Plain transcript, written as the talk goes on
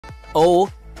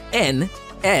Jonesey.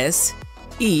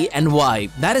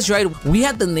 That is right, we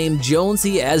had the name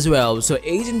Jonesy as well. So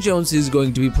Agent Jonesy is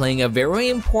going to be playing a very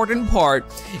important part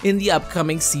in the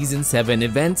upcoming Season 7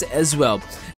 events as well.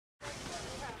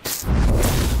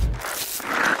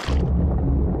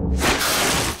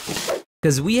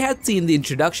 Because we had seen the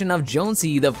introduction of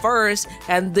Jonesy the first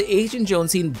and the Agent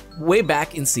Jonesy way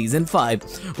back in Season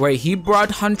 5, where he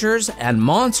brought hunters and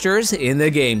monsters in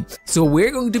the game. So we're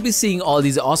going to be seeing all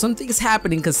these awesome things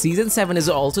happening because Season 7 is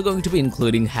also going to be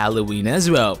including Halloween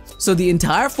as well. So the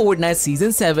entire Fortnite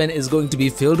Season 7 is going to be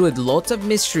filled with lots of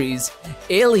mysteries,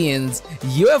 aliens,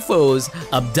 UFOs,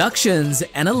 abductions,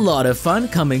 and a lot of fun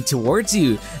coming towards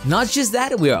you. Not just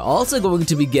that, we are also going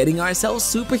to be getting ourselves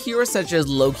superheroes such as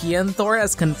Loki and Thor,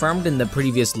 as confirmed in the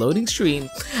previous loading screen,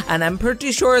 and I'm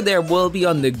pretty sure there will be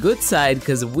on the good side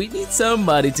because we need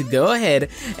somebody to go ahead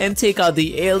and take out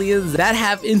the aliens that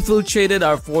have infiltrated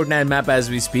our Fortnite map as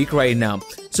we speak right now.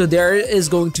 So there is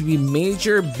going to be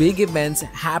major big events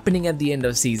happening at the end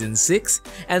of Season 6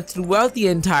 and throughout the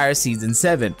entire Season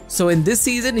 7. So in this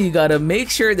season, you gotta make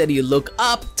sure that you look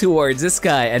up towards the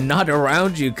sky and not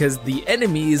around you, because the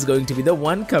enemy is going to be the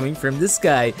one coming from the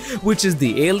sky, which is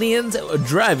the aliens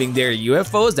driving their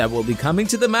UFOs that will be coming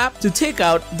to the map to take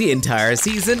out the entire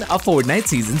season of Fortnite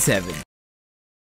Season 7.